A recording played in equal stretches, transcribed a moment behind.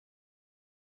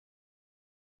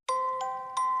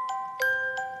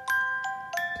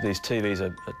These TVs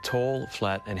are tall,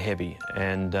 flat and heavy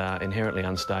and inherently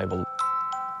unstable.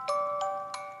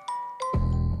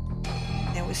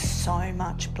 There was so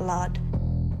much blood.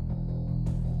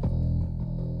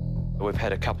 We've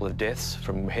had a couple of deaths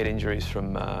from head injuries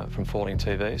from falling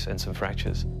TVs and some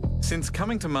fractures. Since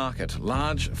coming to market,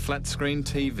 large flat-screen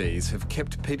TVs have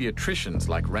kept paediatricians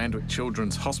like Randwick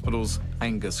Children's Hospital's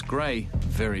Angus Gray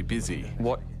very busy.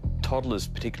 What toddlers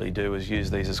particularly do is use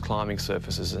these as climbing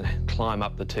surfaces and climb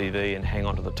up the TV and hang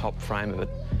onto the top frame of it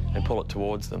and pull it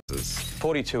towards them.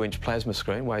 42-inch plasma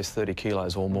screen weighs 30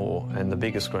 kilos or more, and the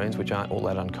bigger screens, which aren't all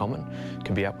that uncommon,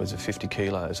 can be upwards of 50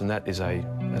 kilos, and that's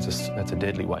a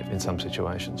deadly weight in some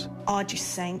situations. I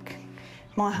just sank.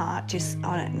 My heart just,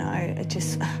 I don't know, it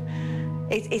just,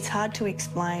 it's hard to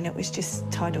explain. It was just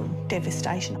total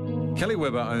devastation. Kelly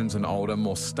Webber owns an older,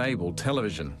 more stable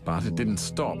television, but it didn't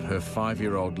stop her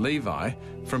 5-year-old Levi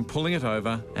from pulling it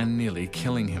over and nearly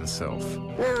killing himself.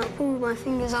 Then I pulled my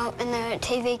fingers up and the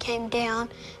TV came down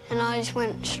and I just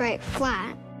went straight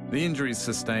flat. The injuries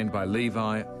sustained by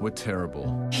Levi were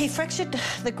terrible. He fractured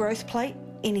the growth plate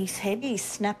in his head. He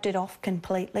snapped it off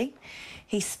completely.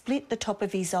 He split the top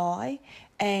of his eye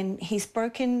and he's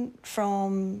broken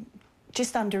from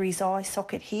just under his eye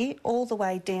socket here all the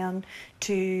way down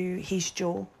to his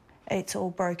jaw. It's all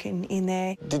broken in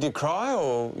there. Did you cry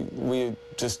or were you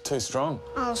just too strong?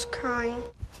 I was crying.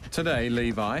 Today,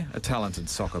 Levi, a talented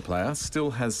soccer player,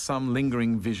 still has some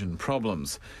lingering vision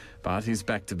problems, but he's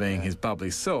back to being his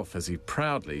bubbly self as he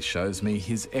proudly shows me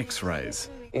his X-rays.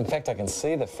 In fact, I can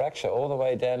see the fracture all the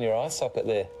way down your eye socket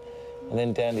there and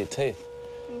then down to your teeth.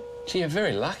 Gee, you're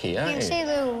very lucky, aren't you? You can see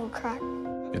the little crack.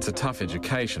 It's a tough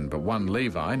education, but one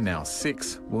Levi, now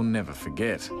 6, will never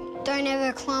forget. Don't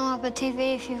ever climb up a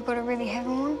TV if you've got a really heavy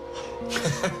one.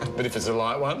 But if it's a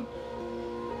light one?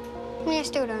 Yeah,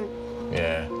 still don't.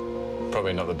 Yeah,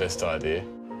 probably not the best idea.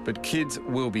 But kids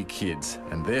will be kids,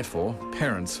 and therefore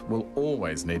parents will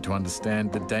always need to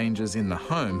understand the dangers in the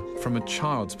home from a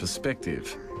child's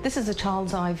perspective. This is a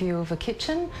child's eye view of a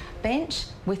kitchen bench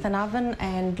with an oven,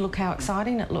 and look how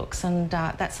exciting it looks, and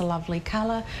that's a lovely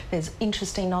colour. There's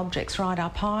interesting objects right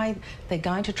up high. They're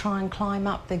going to try and climb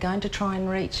up, they're going to try and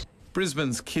reach.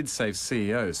 Brisbane's KidSafe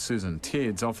CEO, Susan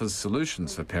Teards, offers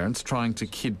solutions for parents trying to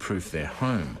kid-proof their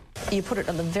home. You put it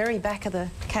at the very back of the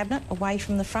cabinet, away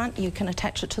from the front. You can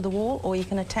attach it to the wall or you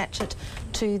can attach it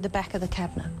to the back of the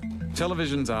cabinet.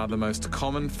 Televisions are the most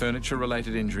common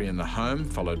furniture-related injury in the home,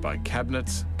 followed by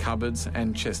cabinets, cupboards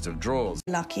and chest of drawers.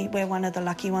 Lucky, we're one of the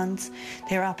lucky ones.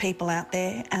 There are people out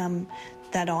there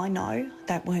that I know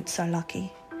that weren't so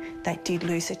lucky, that did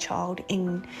lose a child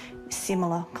in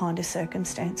similar kind of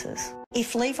circumstances.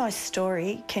 If Levi's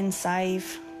story can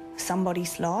save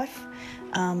somebody's life,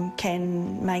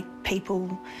 can make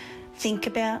people think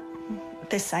about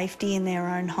the safety in their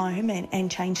own home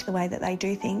and change the way that they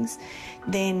do things,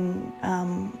 then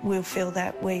we'll feel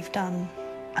that we've done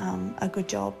a good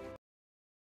job.